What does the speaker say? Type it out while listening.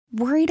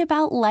Worried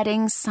about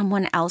letting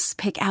someone else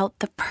pick out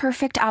the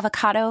perfect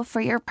avocado for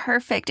your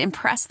perfect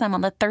impress them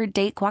on the third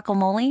date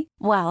guacamole?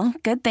 Well,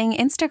 good thing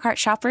Instacart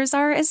shoppers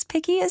are as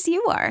picky as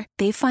you are.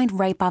 They find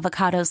ripe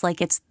avocados like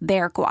it's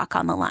their guac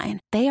on the line.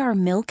 They are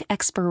milk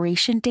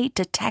expiration date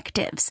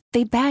detectives.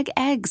 They bag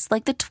eggs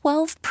like the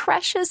 12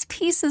 precious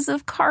pieces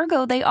of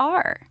cargo they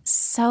are.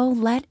 So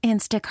let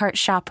Instacart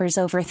shoppers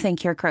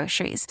overthink your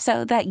groceries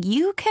so that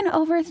you can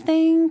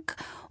overthink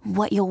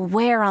what you'll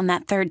wear on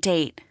that third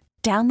date.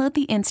 Download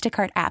the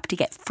Instacart app to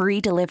get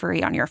free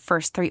delivery on your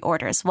first 3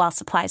 orders while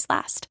supplies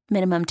last.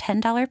 Minimum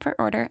 $10 per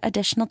order.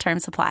 Additional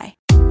terms apply.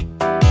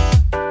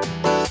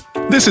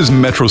 This is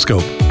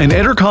Metroscope, an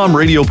Entercom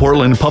Radio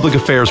Portland public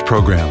affairs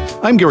program.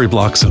 I'm Gary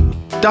Bloxam.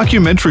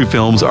 Documentary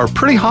films are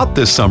pretty hot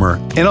this summer,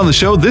 and on the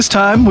show this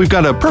time, we've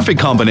got a perfect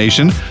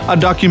combination, a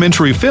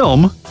documentary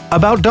film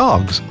about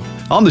dogs.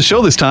 On the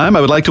show this time, I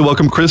would like to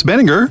welcome Chris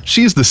Benninger.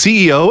 She's the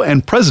CEO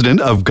and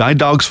president of Guide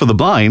Dogs for the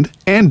Blind,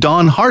 and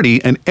Dawn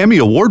Hardy, an Emmy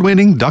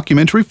Award-winning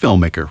documentary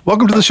filmmaker.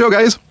 Welcome to the show,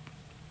 guys.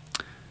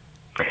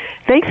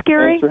 Thanks,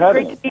 Gary. Thanks for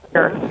having Great to be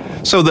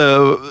here.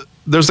 So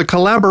there's a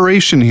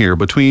collaboration here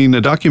between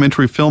a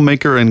documentary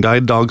filmmaker and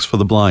Guide Dogs for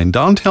the Blind.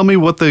 Dawn, tell me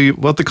what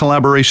the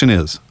collaboration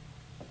is.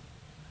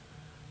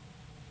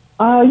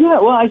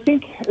 I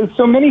think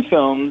so many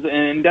films,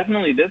 and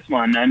definitely this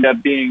one, end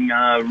up being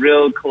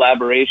real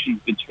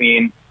collaborations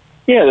between,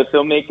 the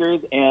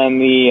filmmakers and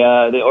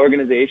the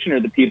organization or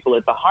the people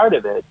at the heart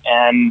of it.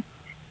 And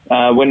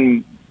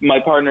when my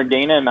partner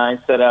Dana and I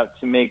set out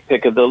to make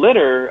Pick of the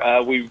Litter,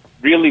 we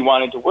really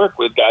wanted to work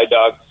with Guide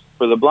Dogs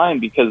for the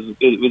Blind because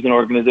it was an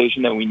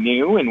organization that we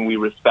knew and we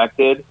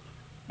respected,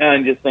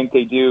 and just think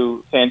they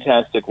do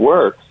fantastic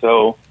work.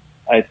 So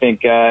I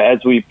think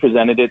as we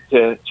presented it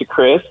to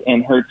Chris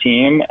and her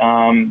team,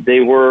 they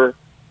were,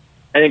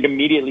 I think,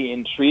 immediately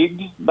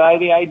intrigued by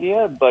the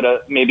idea,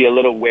 but maybe a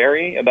little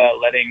wary about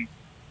letting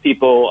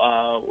people,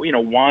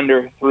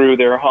 wander through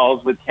their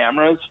halls with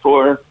cameras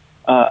for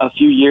a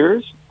few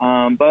years.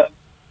 But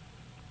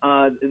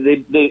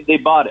they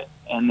bought it,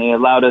 and they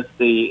allowed us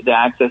the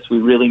access we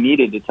really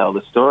needed to tell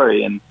the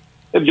story. And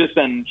they've just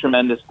been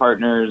tremendous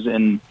partners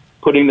in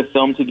putting the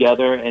film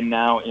together and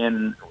now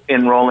in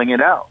rolling it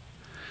out.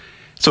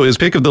 So is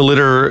Pick of the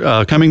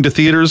Litter coming to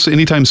theaters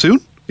anytime soon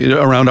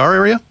around our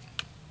area?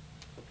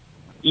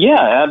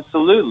 Yeah,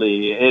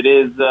 absolutely. It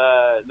is.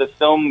 The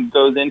film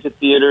goes into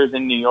theaters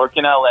in New York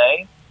and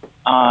LA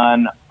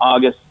on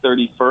August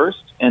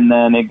 31st, and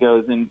then it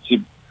goes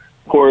into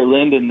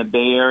Portland in the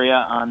Bay Area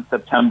on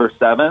September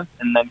 7th,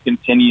 and then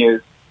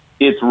continues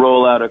its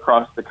rollout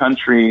across the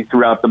country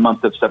throughout the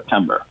month of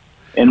September.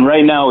 And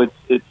right now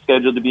it's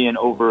scheduled to be in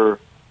over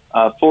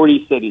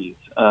 40 cities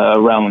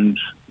around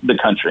the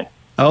country.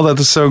 Oh, that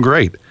is so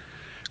great.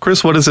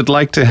 Chris, what is it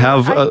like to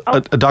have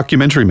a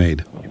documentary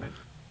made?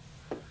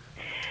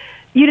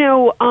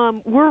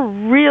 We're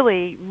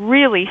really,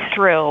 really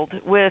thrilled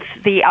with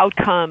the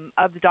outcome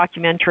of the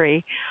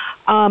documentary.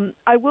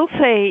 I will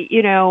say,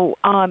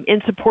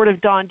 in support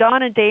of Dawn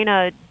and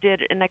Dana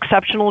did an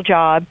exceptional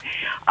job.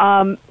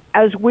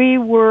 As we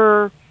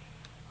were,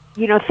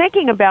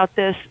 thinking about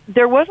this,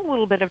 there was a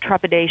little bit of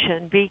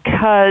trepidation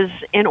because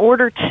in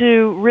order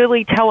to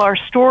really tell our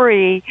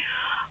story,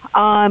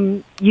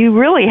 you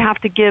really have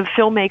to give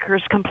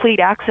filmmakers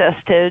complete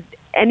access to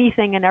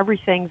anything and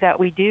everything that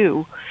we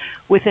do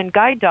within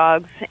Guide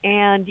Dogs,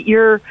 and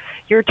you're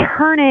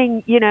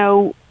turning,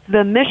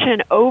 the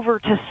mission over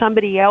to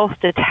somebody else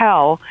to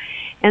tell.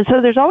 And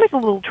so there's always a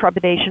little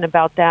trepidation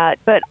about that.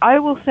 But I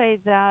will say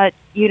that,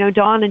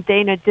 Dawn and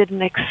Dana did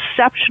an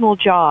exceptional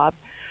job,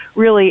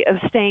 really, of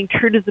staying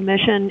true to the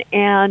mission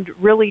and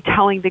really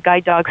telling the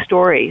Guide Dog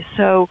story.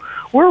 So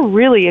we're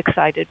really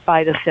excited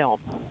by the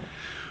film.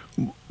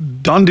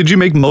 Dawn, did you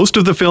make most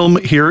of the film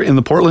here in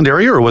the Portland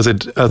area, or was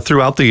it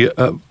throughout the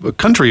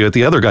country at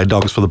the other Guide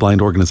Dogs for the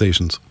Blind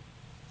organizations?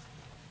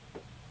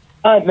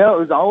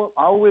 No, it was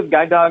all with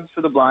Guide Dogs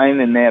for the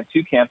Blind, and they have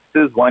 2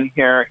 campuses, one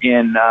here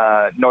in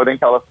Northern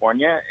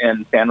California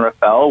in San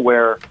Rafael,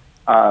 where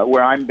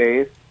I'm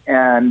based,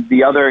 and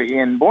the other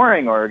in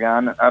Boring,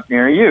 Oregon, up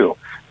near you.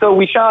 So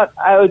we shot,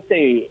 I would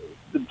say,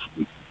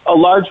 a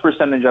large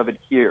percentage of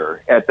it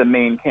here at the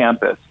main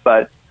campus,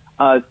 but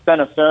spent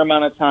a fair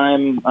amount of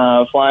time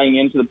flying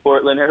into the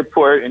Portland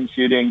airport and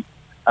shooting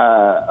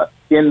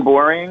in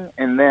Boring,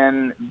 and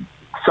then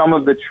some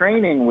of the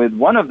training with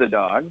one of the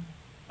dogs.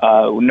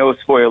 No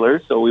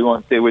spoilers, so we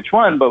won't say which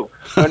one, but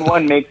when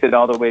one makes it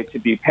all the way to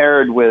be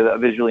paired with a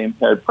visually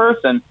impaired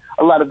person,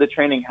 a lot of the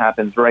training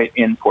happens right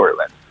in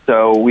Portland.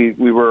 So we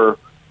were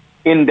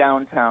in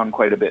downtown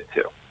quite a bit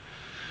too.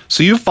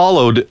 So you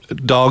followed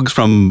dogs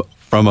from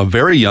a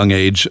very young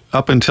age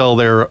up until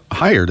they're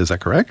hired, is that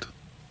correct?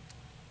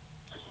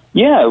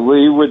 Yeah,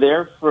 we were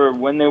there for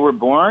when they were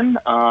born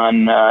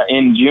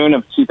in June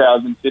of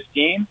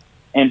 2015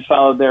 and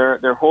followed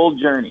their whole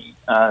journey.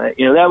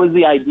 That was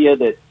the idea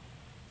that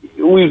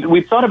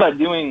we thought about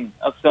doing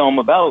a film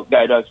about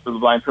Guide Dogs for the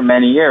Blind for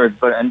many years,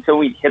 but until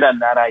we hit on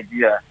that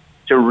idea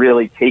to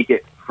really take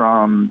it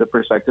from the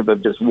perspective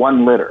of just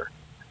one litter,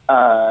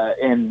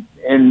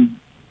 and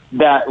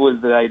that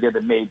was the idea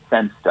that made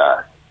sense to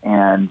us.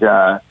 And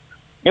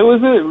it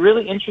was a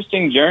really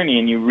interesting journey,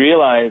 and you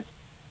realize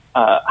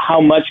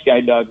how much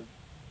Guide Dogs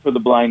for the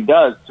Blind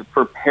does to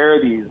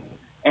prepare these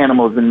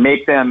animals and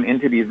make them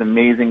into these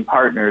amazing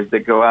partners that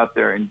go out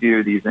there and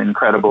do these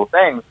incredible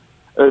things,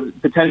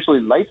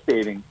 potentially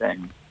life-saving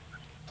things,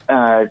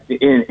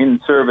 in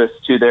service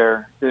to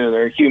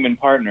their human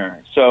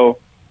partner. So,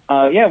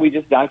 we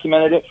just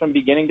documented it from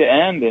beginning to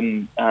end,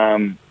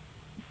 and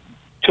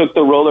took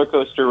the roller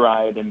coaster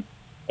ride.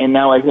 And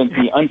now I think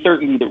the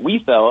uncertainty that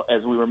we felt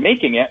as we were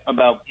making it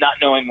about not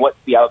knowing what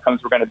the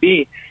outcomes were going to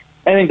be,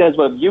 I think that's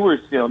what viewers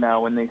feel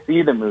now when they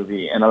see the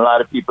movie. And a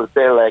lot of people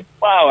say, like,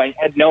 wow, I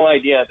had no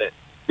idea that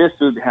this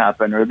would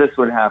happen or this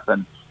would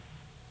happen.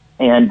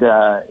 And,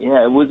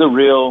 it was a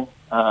real,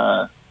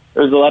 there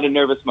was a lot of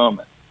nervous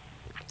moments.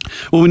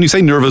 Well, when you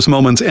say nervous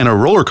moments and a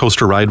roller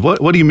coaster ride, what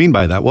do you mean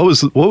by that? What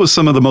was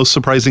some of the most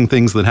surprising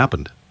things that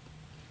happened?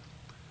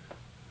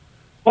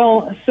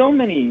 Well, so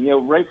many,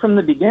 right from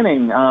the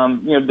beginning,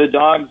 the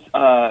dogs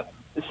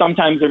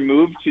sometimes are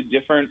moved to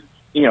different,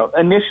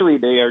 initially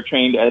they are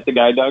trained at the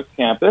Guide Dogs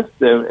campus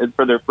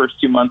for their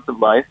first 2 months of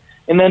life.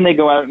 And then they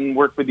go out and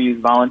work with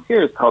these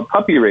volunteers called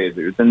puppy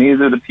raisers. And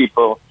these are the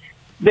people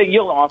that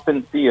you'll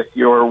often see if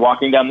you're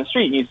walking down the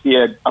street and you see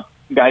a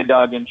guide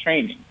dog in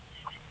training.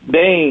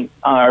 They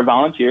are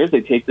volunteers.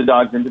 They take the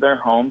dogs into their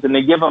homes and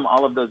they give them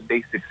all of those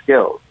basic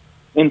skills.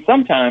 And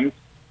sometimes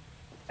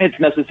it's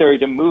necessary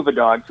to move a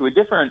dog to a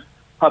different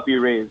puppy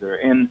raiser.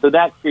 And so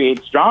that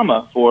creates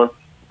drama for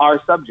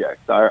our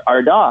subjects,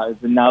 our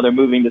dogs, and now they're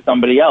moving to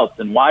somebody else.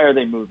 And why are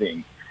they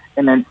moving?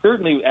 And then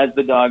certainly as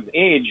the dogs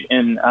age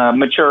and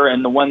mature,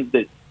 and the ones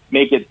that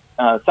make it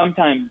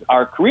sometimes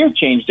are career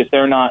changed if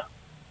they're not,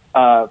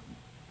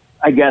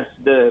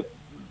 the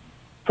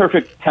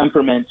perfect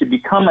temperament to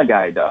become a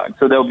guide dog.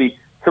 So there'll be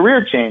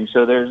career change.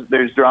 So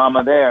there's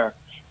drama there.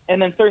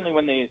 And then certainly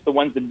when the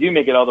ones that do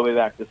make it all the way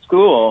back to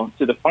school,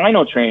 to the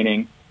final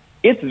training,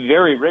 it's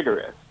very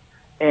rigorous.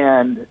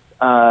 And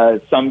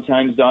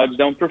sometimes dogs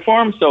don't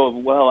perform so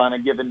well on a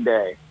given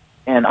day.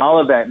 And all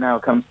of that now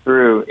comes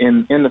through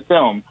in the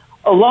film,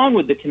 along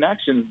with the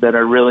connections that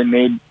are really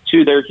made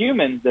to their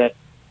humans that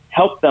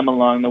help them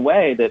along the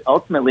way, that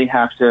ultimately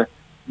have to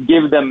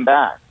give them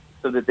back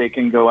so that they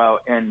can go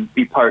out and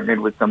be partnered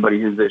with somebody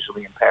who's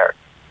visually impaired.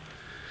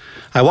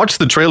 I watched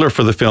the trailer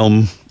for the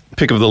film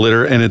Pick of the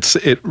Litter, and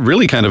it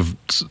really kind of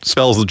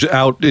spells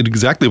out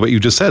exactly what you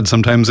just said.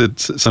 Sometimes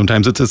it's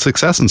a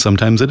success, and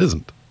sometimes it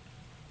isn't.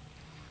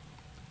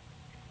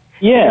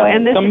 Yeah,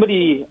 and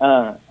somebody.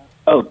 Go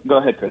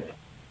ahead, Chris.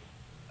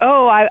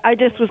 Oh, I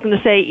just was going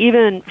to say,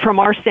 even from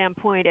our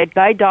standpoint at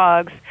Guide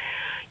Dogs,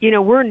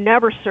 we're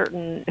never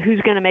certain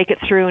who's going to make it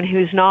through and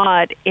who's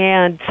not.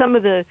 And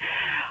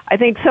I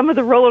think some of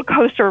the roller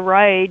coaster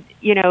ride,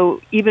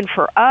 even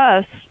for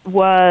us,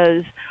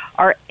 was,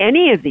 are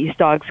any of these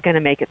dogs going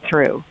to make it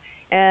through?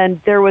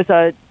 And there was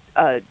a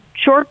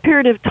short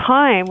period of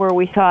time where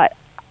we thought,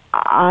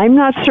 I'm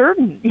not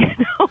certain,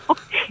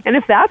 And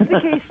if that's the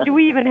case, do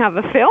we even have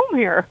a film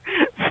here?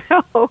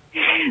 So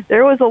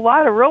there was a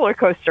lot of roller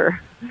coaster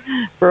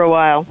for a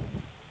while.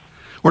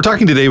 We're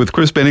talking today with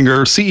Chris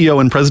Benninger, CEO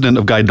and president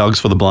of Guide Dogs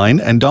for the Blind,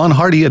 and Don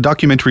Hardy, a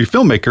documentary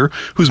filmmaker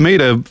who's made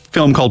a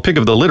film called Pick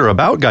of the Litter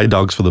about Guide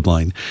Dogs for the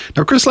Blind.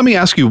 Now, Chris, let me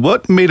ask you,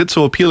 what made it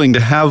so appealing to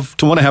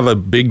want to have a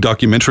big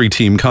documentary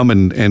team come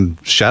and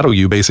shadow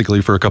you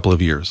basically for a couple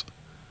of years?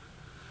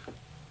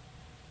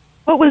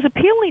 What was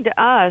appealing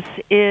to us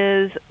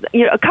is,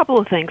 a couple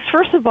of things.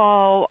 First of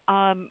all,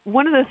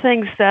 one of the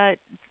things that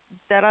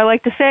I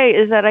like to say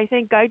is that I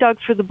think Guide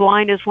Dogs for the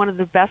Blind is one of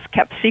the best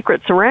kept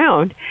secrets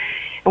around.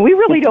 And we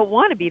really don't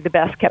want to be the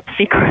best kept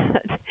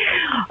secret.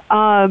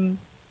 But,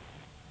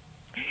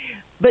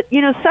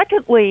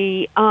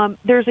 secondly,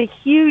 there's a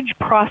huge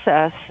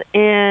process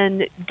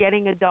in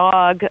getting a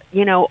dog,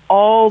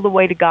 all the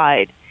way to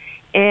guide.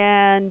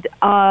 And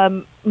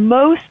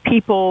most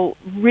people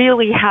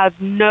really have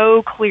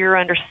no clear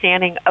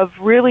understanding of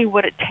really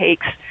what it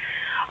takes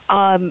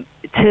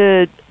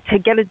to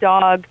get a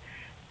dog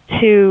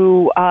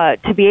to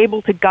be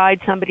able to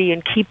guide somebody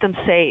and keep them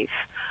safe.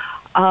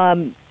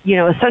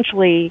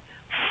 Essentially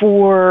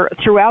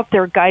throughout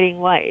their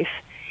guiding life.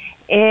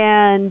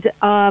 And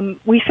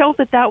we felt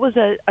that was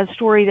a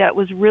story that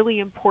was really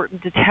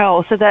important to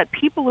tell so that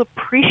people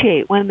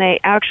appreciate when they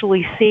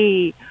actually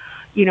see,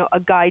 a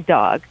guide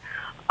dog,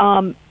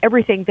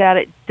 everything that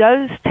it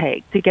does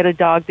take to get a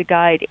dog to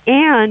guide,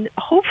 and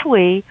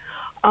hopefully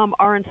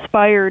are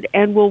inspired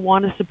and will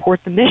want to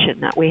support the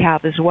mission that we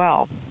have as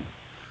well.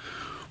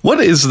 What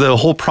is the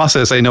whole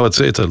process? I know it's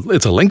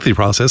a lengthy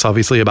process,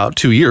 obviously about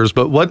 2 years,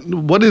 but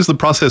what is the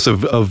process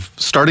of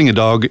starting a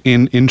dog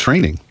in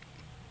training?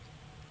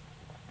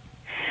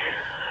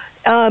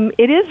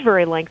 It is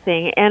very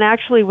lengthy, and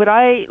actually what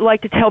I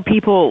like to tell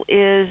people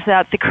is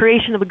that the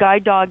creation of a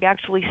guide dog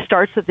actually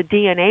starts at the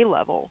DNA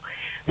level.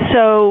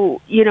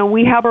 So,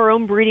 we have our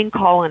own breeding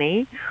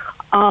colony.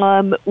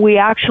 we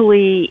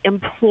actually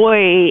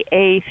employ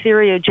a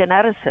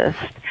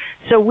theriogeneticist.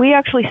 So we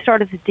actually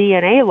start at the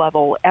DNA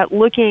level at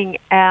looking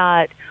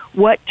at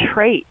what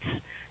traits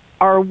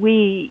are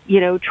we,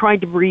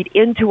 trying to breed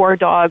into our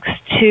dogs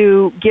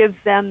to give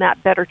them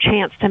that better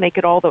chance to make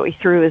it all the way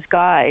through as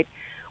guide.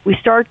 We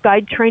start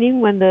guide training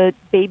when the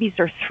babies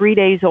are 3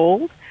 days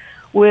old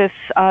with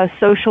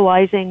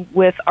socializing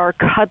with our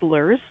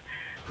cuddlers.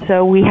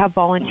 So we have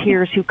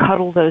volunteers who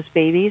cuddle those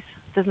babies.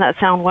 Doesn't that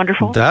sound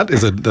wonderful?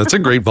 That's a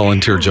great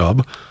volunteer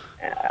job.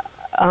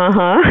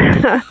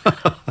 And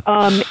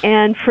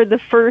for the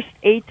first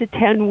 8 to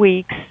 10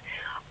 weeks,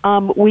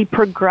 we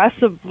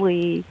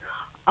progressively,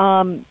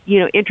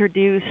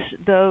 introduce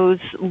those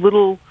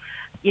little,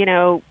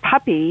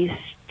 puppies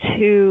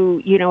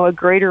to, a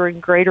greater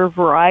and greater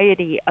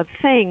variety of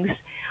things.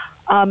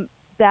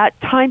 That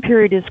time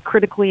period is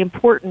critically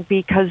important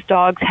because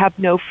dogs have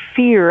no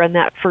fear in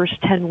that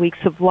first 10 weeks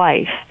of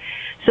life.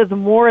 So the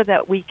more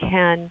that we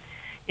can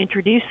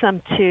introduce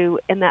them to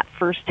in that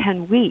first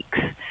 10 weeks,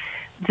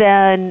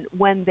 then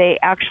when they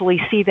actually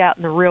see that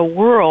in the real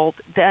world,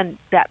 then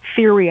that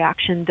fear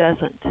reaction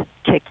doesn't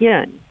kick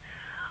in.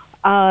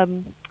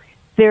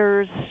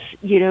 There's,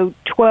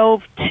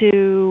 12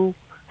 to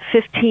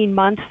 15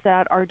 months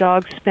that our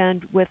dogs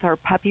spend with our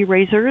puppy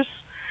raisers.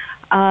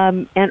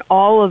 And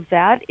all of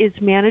that is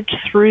managed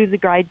through the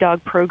guide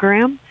dog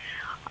program.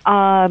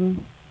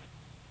 And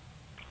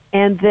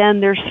then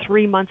there's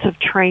 3 months of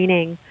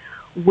training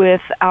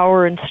with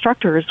our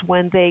instructors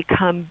when they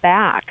come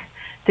back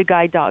to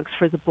Guide Dogs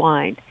for the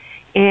Blind.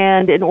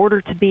 And in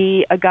order to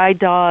be a guide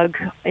dog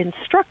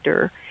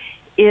instructor,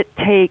 it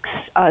takes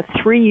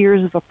 3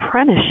 years of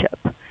apprenticeship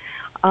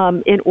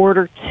in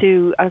order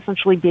to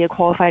essentially be a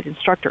qualified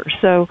instructor.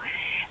 So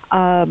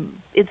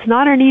it's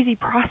not an easy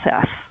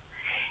process.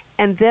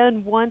 And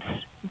then once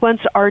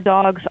our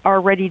dogs are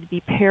ready to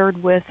be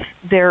paired with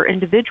their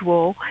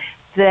individual,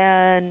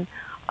 then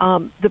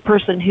the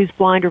person who's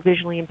blind or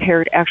visually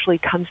impaired actually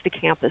comes to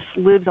campus,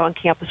 lives on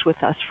campus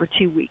with us for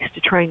 2 weeks to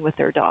train with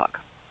their dog.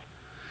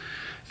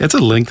 It's a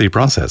lengthy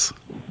process,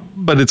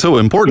 but it's so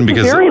important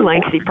because it's a very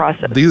lengthy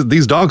process.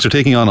 These dogs are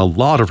taking on a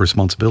lot of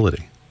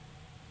responsibility.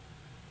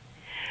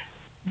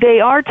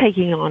 They are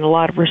taking on a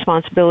lot of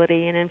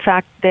responsibility, and in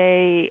fact,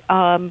 they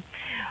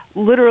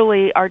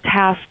literally are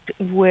tasked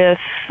with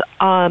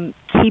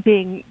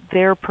keeping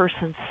their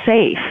person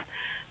safe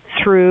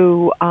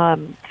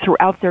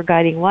throughout their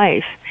guiding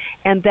life.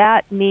 And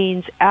that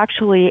means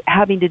actually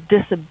having to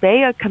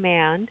disobey a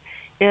command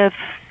if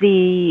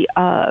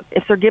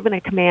they're given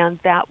a command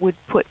that would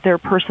put their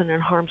person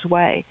in harm's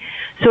way.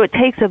 So it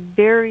takes a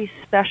very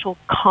special,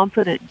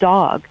 confident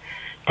dog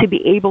to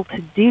be able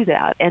to do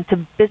that and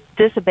to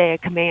disobey a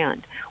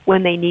command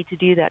when they need to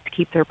do that to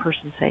keep their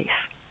person safe.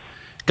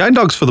 Guide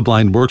Dogs for the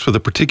Blind works with a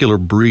particular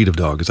breed of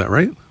dog, is that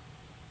right?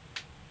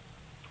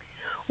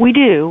 We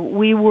do.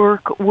 We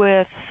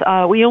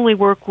only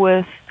work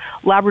with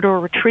Labrador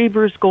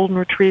Retrievers, Golden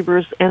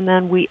Retrievers, and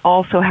then we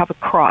also have a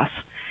cross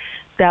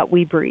that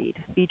we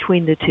breed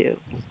between the two.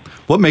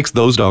 What makes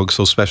those dogs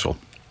so special?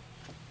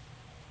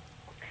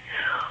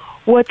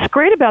 What's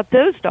great about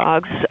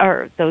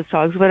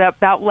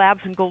about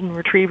Labs and Golden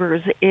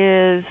Retrievers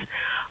is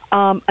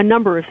a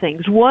number of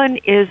things. One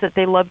is that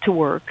they love to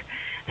work.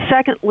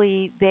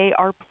 Secondly, they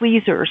are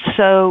pleasers,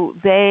 so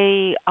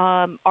they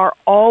are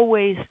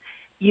always,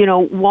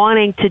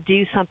 wanting to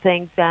do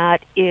something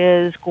that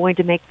is going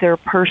to make their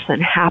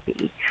person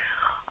happy.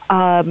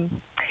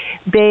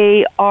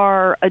 They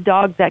are a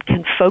dog that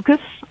can focus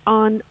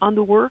on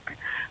the work.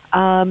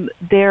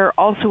 They're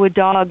also a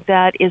dog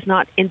that is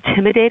not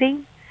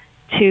intimidating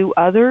to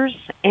others,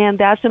 and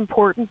that's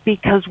important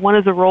because one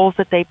of the roles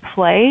that they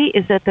play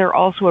is that they're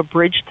also a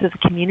bridge to the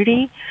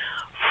community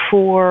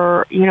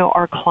for,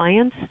 our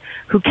clients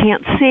who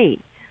can't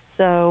see.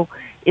 So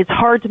it's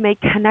hard to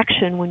make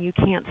connection when you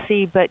can't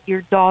see, but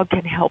your dog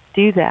can help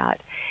do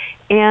that.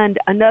 And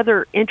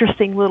another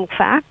interesting little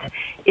fact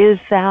is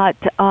that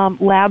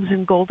Labs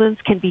and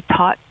Goldens can be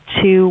taught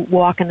to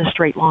walk in a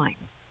straight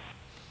line.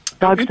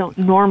 Dogs don't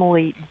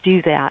normally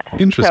do that.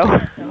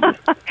 Interesting. So,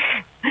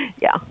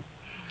 yeah.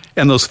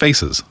 And those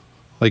faces,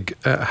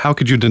 how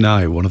could you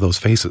deny one of those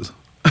faces?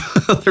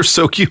 They're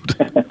so cute.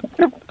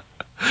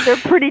 They're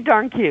pretty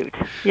darn cute,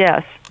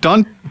 yes.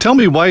 Don, tell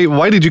me,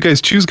 why did you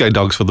guys choose Guide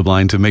Dogs for the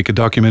Blind to make a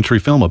documentary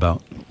film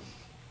about?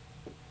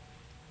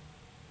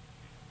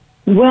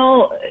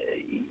 Well,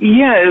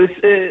 it was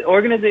an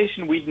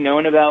organization we'd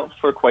known about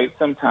for quite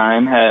some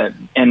time,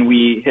 and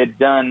we had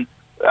done,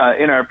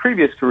 in our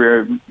previous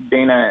career,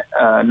 Dana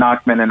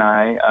Nachman and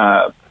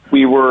I,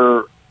 we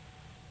were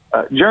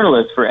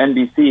journalists for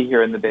NBC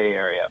here in the Bay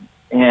Area.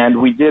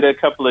 And we did a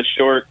couple of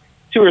short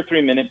 2 or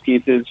 3 minute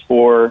pieces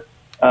for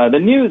the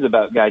news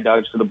about Guide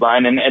Dogs for the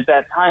Blind. And at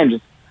that time,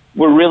 just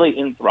we're really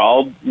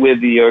enthralled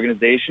with the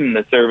organization and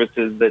the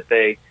services that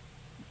they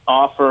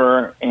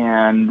offer.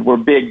 And we're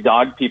big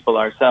dog people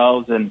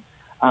ourselves. And,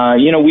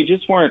 we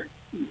just weren't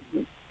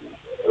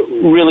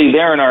really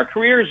there in our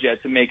careers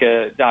yet to make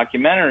a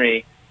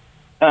documentary.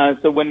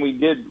 So when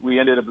we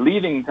ended up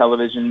leaving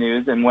television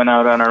news and went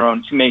out on our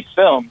own to make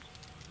films.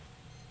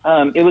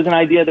 It was an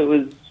idea that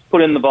was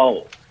put in the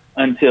vault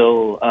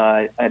until,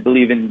 I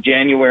believe, in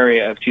January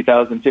of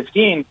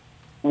 2015,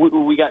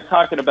 we got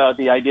talking about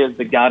the ideas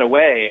that got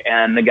away,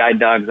 and the guide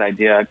dogs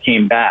idea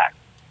came back.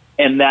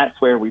 And that's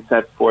where we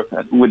set forth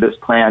with this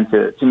plan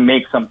to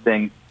make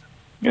something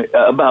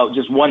about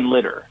just one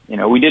litter.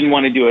 We didn't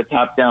want to do a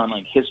top-down,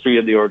 like, history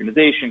of the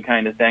organization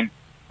kind of thing,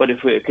 but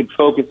if we could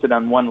focus it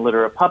on one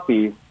litter of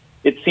puppies,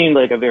 it seemed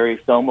like a very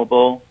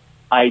filmable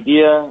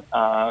idea.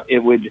 It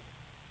would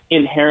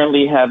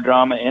inherently have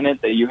drama in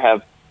it, that you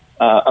have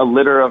a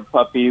litter of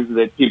puppies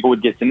that people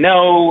would get to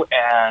know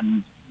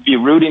and be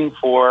rooting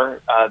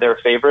for their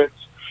favorites.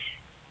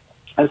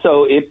 And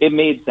so it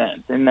made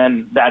sense. And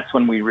then that's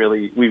when we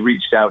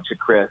reached out to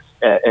Chris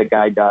at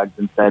Guide Dogs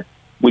and said,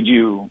 would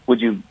you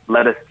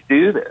let us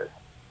do this?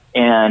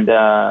 And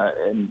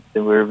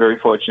we were very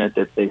fortunate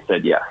that they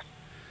said yes.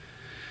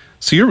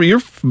 So you're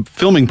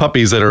filming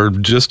puppies that are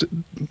just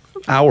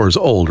hours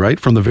old, right?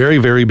 From the very,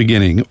 very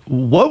beginning.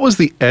 What was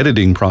the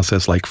editing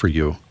process like for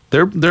you?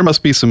 There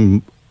must be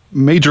some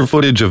major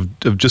footage of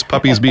just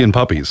puppies being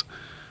puppies.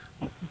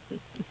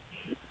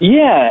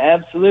 Yeah,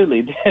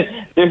 absolutely.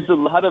 There's a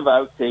lot of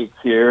outtakes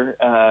here,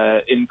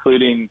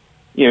 including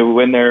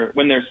when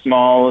they're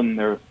small and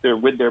they're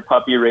with their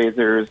puppy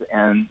raisers,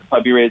 and the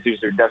puppy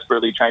raisers are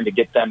desperately trying to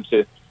get them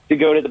to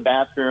go to the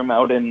bathroom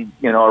out in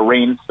a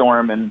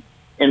rainstorm and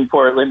in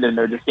Portland, and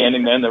they're just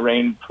standing there in the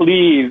rain.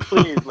 Please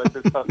let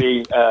this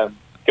puppy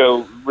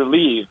go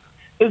relieve,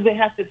 because they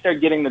have to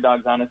start getting the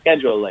dogs on a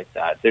schedule like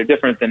that. They're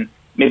different than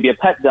maybe a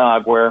pet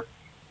dog where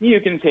you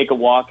can take a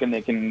walk and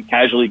they can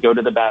casually go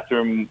to the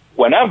bathroom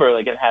whenever.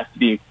 Like, it has to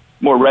be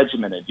more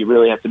regimented. You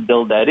really have to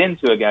build that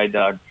into a guide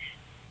dog.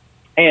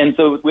 And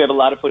so we have a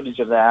lot of footage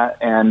of that.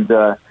 And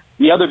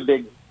the other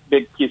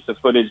big piece of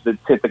footage that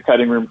hit the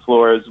cutting room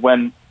floor is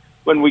when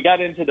we got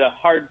into the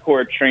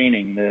hardcore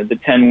training, the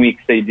 10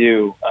 weeks they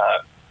do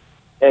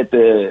with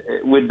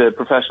the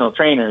professional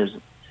trainers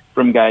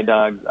from Guide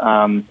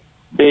Dogs.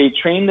 They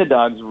train the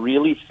dogs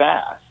really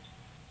fast.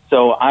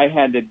 So I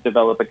had to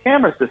develop a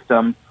camera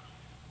system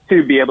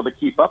to be able to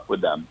keep up with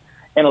them.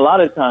 And a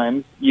lot of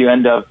times you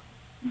end up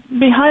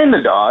behind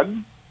the dog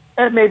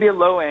at maybe a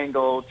low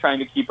angle trying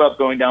to keep up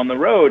going down the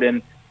road.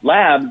 And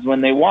labs,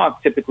 when they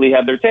walk, typically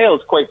have their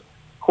tails quite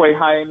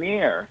high in the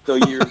air. So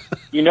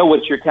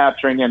what you're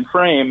capturing in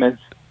frame is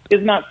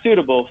not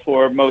suitable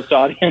for most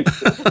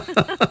audiences.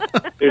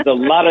 There's a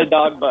lot of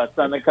dog butts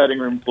on the cutting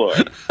room floor.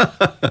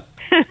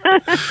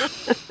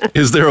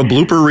 Is there a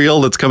blooper reel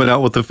that's coming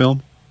out with the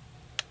film?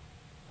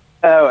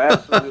 Oh,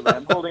 absolutely.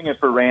 I'm holding it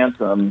for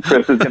ransom.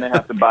 Chris is going to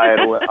have to buy it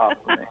off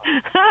of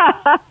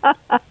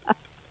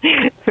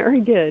me.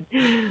 Very good.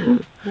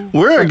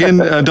 Where, again,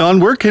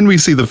 Don, where can we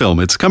see the film?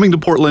 It's coming to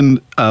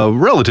Portland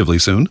relatively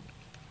soon.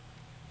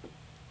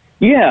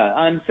 Yeah,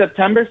 on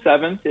September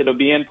 7th, it'll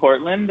be in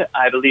Portland.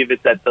 I believe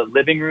it's at the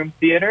Living Room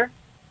Theater.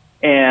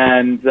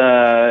 And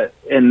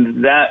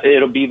that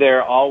it'll be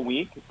there all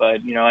week.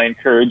 But, I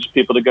encourage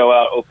people to go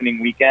out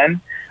opening weekend.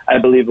 I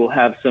believe we'll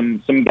have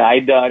some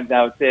guide dogs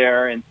out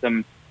there and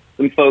some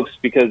folks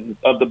because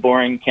of the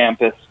boring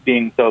campus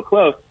being so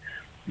close.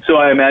 So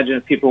I imagine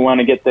if people want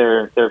to get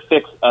their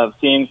fix of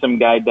seeing some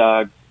guide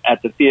dogs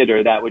at the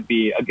theater, that would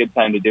be a good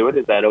time to do it,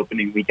 is that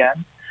opening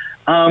weekend.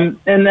 And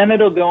then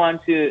it'll go on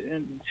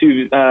to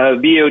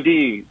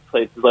VOD,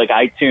 places like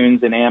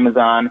iTunes and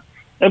Amazon.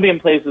 It'll be in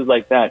places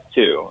like that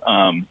too.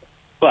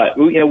 But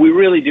we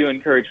really do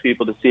encourage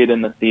people to see it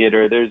in the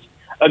theater. There's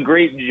a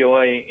great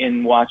joy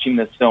in watching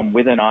this film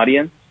with an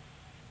audience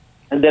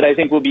that I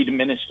think will be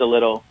diminished a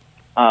little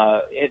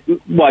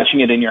watching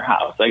it in your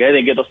house. Like, I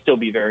think it'll still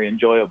be very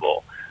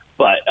enjoyable.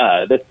 But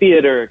the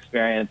theater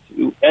experience,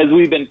 as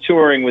we've been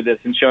touring with this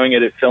and showing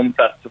it at film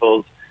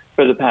festivals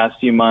for the past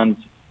few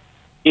months,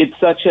 it's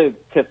such a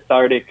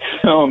cathartic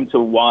film to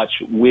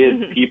watch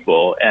with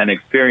people and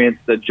experience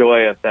the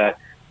joy of that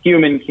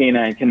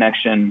human-canine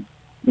connection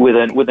with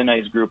a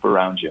nice group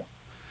around you.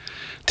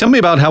 Tell me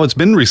about how it's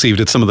been received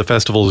at some of the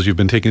festivals you've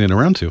been taking it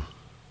around to.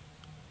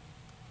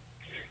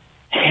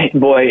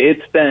 Boy,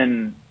 it's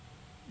been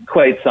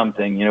quite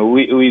something.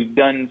 We've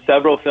done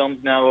several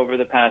films now over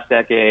the past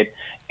decade,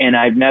 and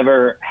I've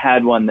never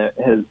had one that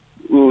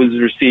was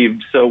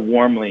received so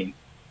warmly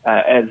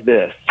as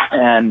this.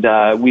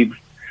 And we've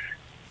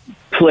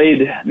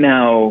played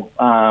now,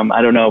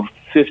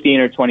 15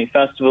 or 20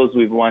 festivals.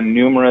 We've won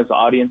numerous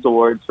audience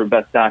awards for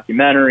Best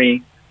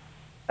Documentary.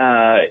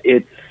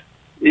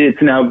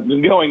 It's now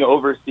going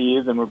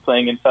overseas, and we're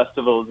playing in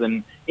festivals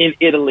in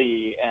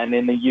Italy and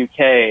in the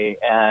UK.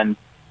 And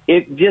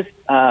it just,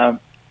 I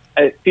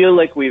feel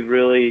like we've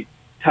really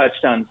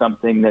touched on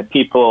something that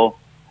people,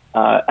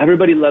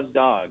 everybody loves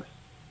dogs.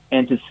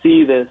 And to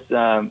see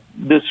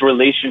this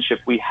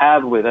relationship we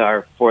have with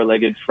our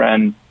four-legged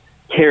friend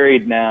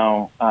carried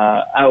now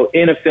out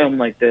in a film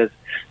like this.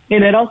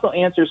 And it also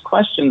answers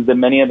questions that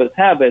many of us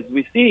have as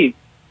we see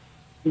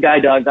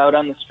guide dogs out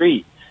on the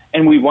street.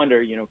 And we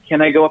wonder,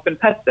 can I go up and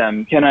pet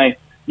them? Can I,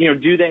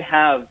 do they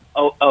have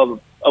a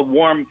a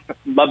warm,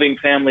 loving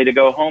family to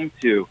go home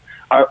to,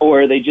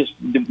 or are they just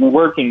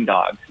working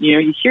dogs? You know,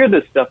 you hear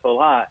this stuff a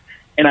lot,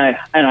 and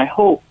I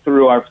hope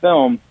through our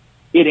film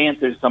it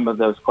answers some of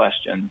those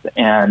questions,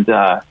 and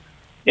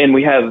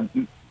we have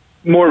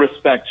more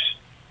respect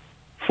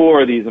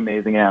for these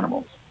amazing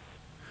animals.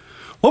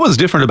 What was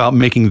different about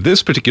making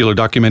this particular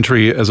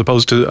documentary as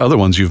opposed to other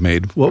ones you've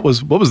made? What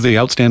was the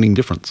outstanding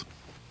difference?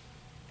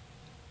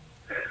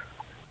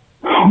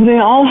 They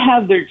all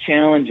have their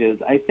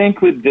challenges. I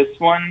think with this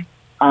one,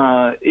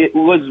 it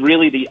was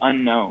really the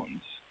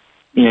unknowns.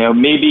 You know,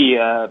 maybe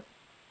a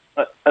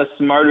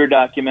smarter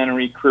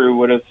documentary crew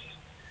would have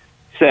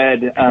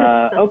said,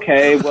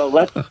 "Okay, well,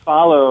 let's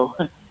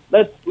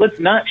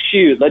not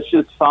shoot. Let's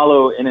just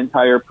follow an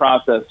entire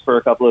process for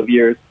a couple of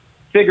years,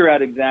 figure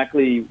out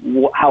exactly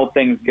how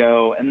things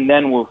go, and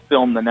then we'll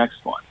film the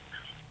next one."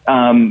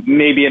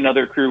 Maybe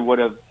another crew would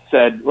have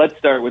said, "Let's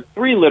start with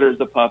 3 litters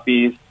of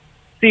puppies,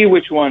 see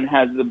which one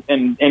has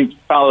and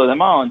follow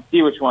them all and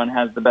see which one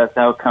has the best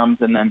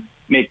outcomes, and then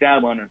make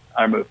that one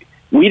our movie."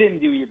 We didn't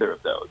do either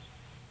of those.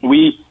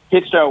 We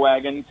hitched our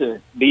wagon to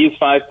these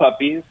 5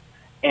 puppies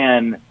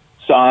and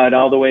saw it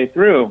all the way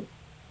through.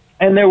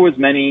 And there was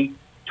many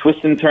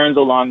twists and turns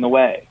along the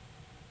way.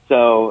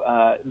 So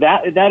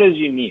that is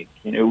unique.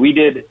 You know, we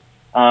did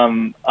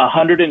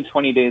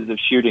 120 days of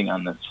shooting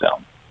on this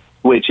film,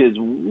 which is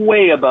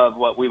way above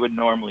what we would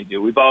normally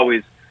do. We've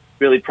always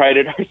really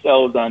prided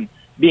ourselves on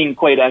being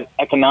quite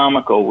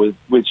economical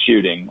with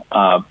shooting.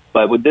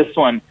 But with this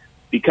one,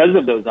 because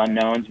of those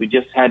unknowns, we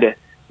just had to,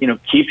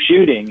 keep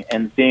shooting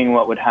and seeing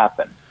what would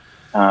happen.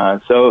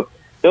 So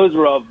those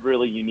were all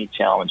really unique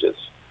challenges.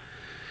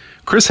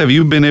 Chris, have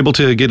you been able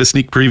to get a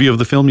sneak preview of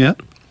the film yet?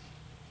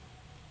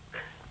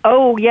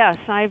 Oh yes,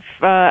 I've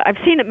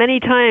seen it many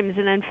times,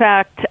 and in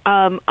fact,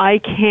 I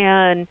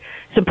can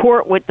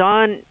support what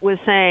Don was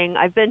saying.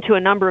 I've been to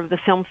a number of the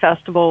film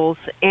festivals,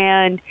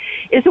 and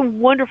it's a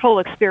wonderful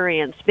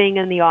experience being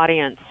in the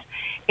audience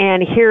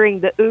and hearing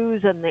the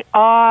oohs and the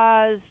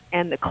ahs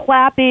and the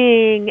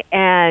clapping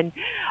and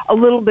a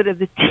little bit of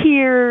the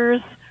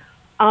tears.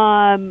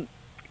 And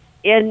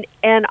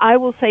I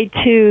will say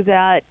too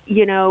that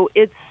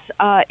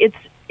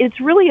it's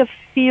really a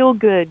feel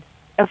good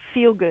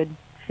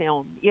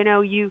film.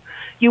 You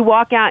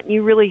walk out and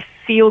you really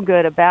feel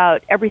good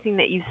about everything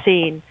that you've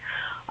seen.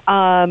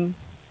 So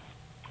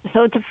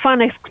it's a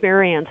fun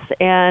experience,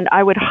 and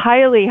I would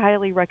highly,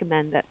 highly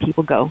recommend that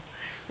people go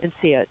and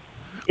see it.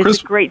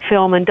 It's a great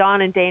film, and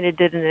Don and Dana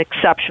did an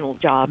exceptional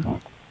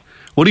job.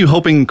 What are you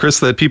hoping, Chris,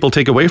 that people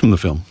take away from the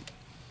film?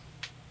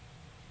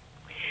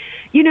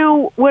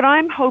 What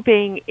I'm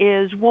hoping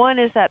is, one,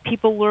 is that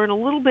people learn a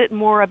little bit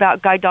more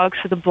about Guide Dogs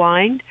for the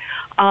Blind,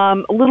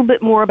 a little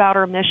bit more about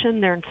our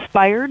mission. They're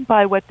inspired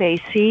by what they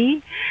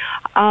see.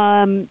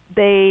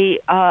 They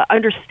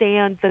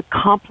understand the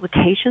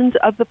complications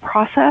of the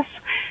process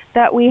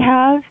that we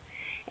have,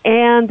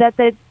 and that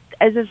they,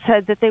 as I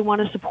said, that they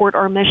want to support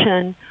our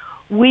mission.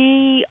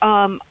 We,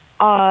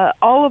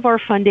 all of our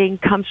funding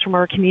comes from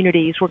our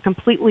communities. We're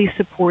completely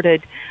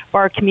supported by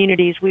our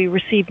communities. We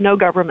receive no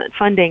government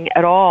funding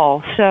at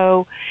all.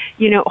 So,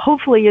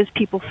 hopefully as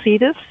people see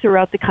this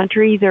throughout the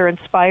country, they're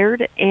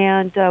inspired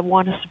and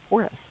want to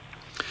support us.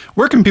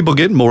 Where can people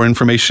get more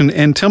information?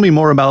 And tell me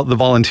more about the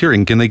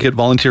volunteering. Can they get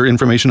volunteer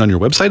information on your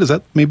website? Is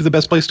that maybe the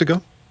best place to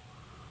go?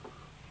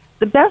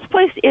 The best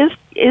place is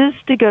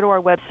to go to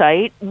our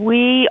website.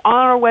 We, on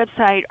our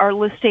website, are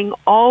listing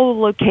all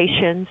the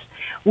locations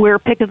where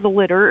Pick of the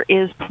Litter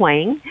is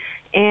playing,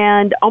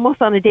 and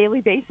almost on a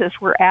daily basis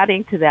we're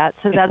adding to that,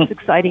 so that's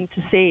exciting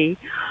to see.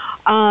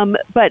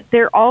 But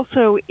there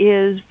also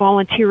is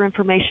volunteer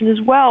information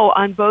as well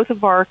on both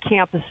of our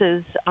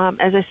campuses.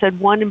 As I said,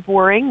 one in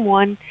Boring,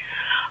 one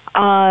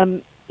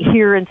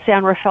here in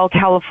San Rafael,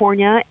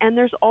 California, and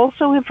there's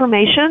also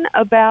information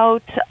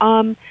about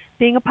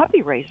being a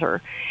puppy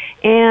raiser.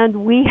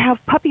 And we have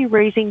puppy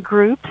raising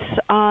groups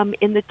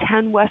in the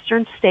 10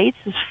 western states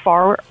as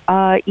far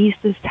east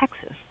as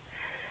Texas.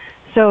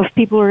 So if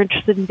people are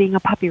interested in being a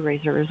puppy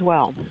raiser as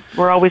well,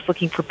 we're always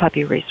looking for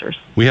puppy raisers.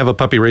 We have a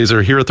puppy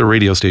raiser here at the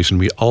radio station.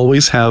 We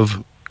always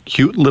have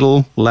cute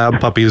little lab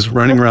puppies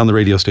running around the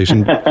radio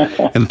station.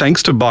 And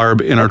thanks to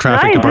Barb in our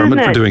traffic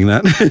department for doing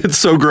that. It's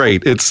so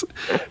great.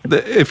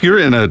 If you're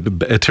in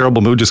a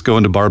terrible mood, just go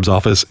into Barb's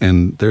office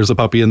and there's a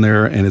puppy in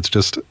there, and it's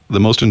just the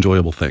most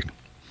enjoyable thing.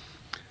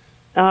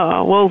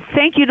 Oh, well,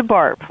 thank you to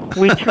Barb.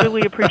 We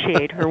truly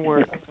appreciate her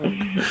work.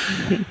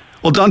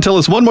 Well, Don, tell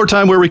us one more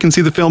time where we can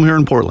see the film here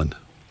in Portland.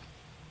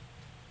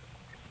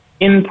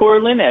 In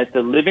Portland at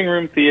the Living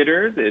Room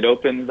Theaters. It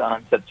opens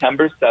on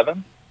September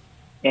 7th,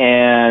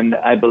 and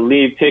I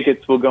believe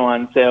tickets will go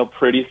on sale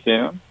pretty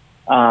soon.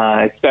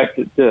 I expect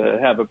it to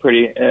have a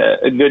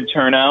good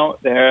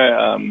turnout there.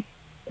 I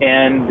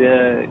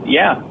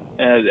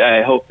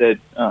hope that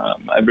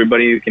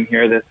everybody who can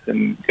hear this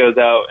and goes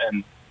out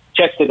and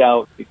checks it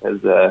out,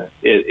 because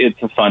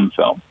it's a fun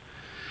film.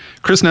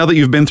 Chris, now that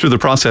you've been through the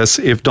process,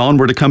 if Don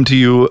were to come to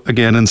you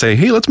again and say,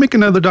 hey, let's make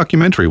another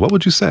documentary, what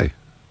would you say?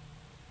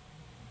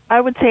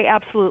 I would say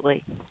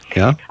absolutely.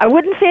 Yeah? I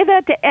wouldn't say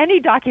that to any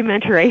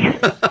documentary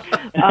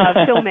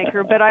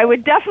filmmaker, but I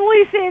would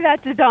definitely say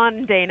that to Don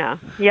and Dana.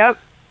 Yep.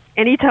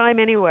 Anytime,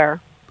 anywhere.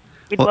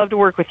 We'd love to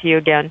work with you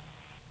again.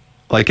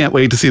 Well, I can't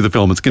wait to see the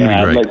film. It's going to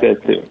be great. I'd like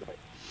that too.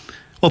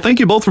 Well, thank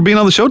you both for being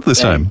on the show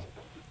this time.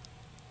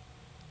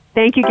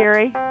 Thank you,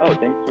 Gary.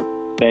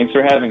 Oh, thanks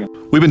for having us.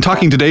 We've been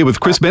talking today with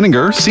Chris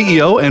Benninger,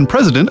 CEO and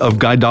president of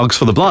Guide Dogs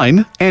for the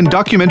Blind, and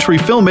documentary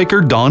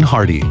filmmaker Don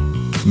Hardy.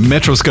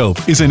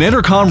 Metroscope is an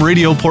Entercom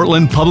Radio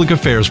Portland public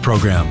affairs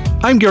program.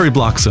 I'm Gary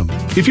Bloxam.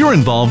 If you're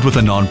involved with a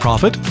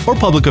nonprofit or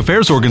public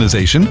affairs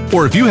organization,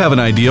 or if you have an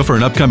idea for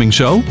an upcoming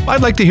show,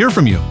 I'd like to hear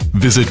from you.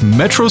 Visit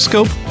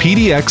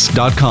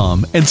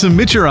metroscopepdx.com and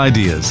submit your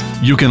ideas.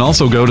 You can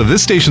also go to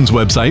this station's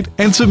website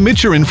and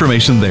submit your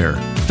information there.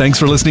 Thanks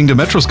for listening to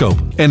Metroscope,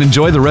 and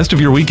enjoy the rest of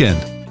your weekend.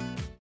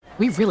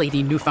 We really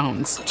need new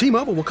phones.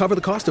 T-Mobile will cover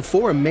the cost of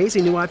 4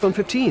 amazing new iPhone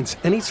 15s,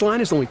 and each line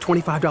is only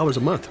 $25 a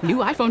month. New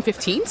iPhone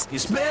 15s?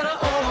 It's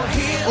better over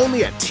here.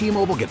 Only at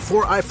T-Mobile, get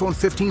 4 iPhone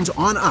 15s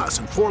on us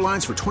and 4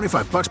 lines for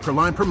 $25 per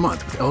line per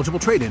month with eligible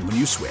trade-in when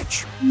you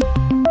switch.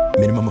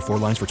 Minimum of 4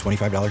 lines for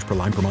 $25 per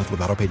line per month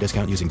with auto-pay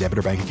discount using debit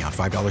or bank account.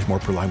 $5 more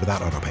per line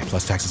without auto-pay,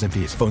 plus taxes and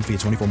fees. Phone fee at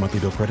 24 monthly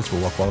bill credits for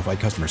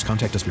well-qualified customers.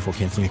 Contact us before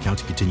canceling account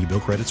to continue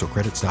bill credits or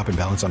credit stop and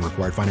balance on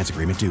required finance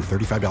agreement due.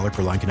 $35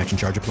 per line connection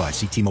charge applies.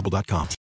 See T-Mobile.com.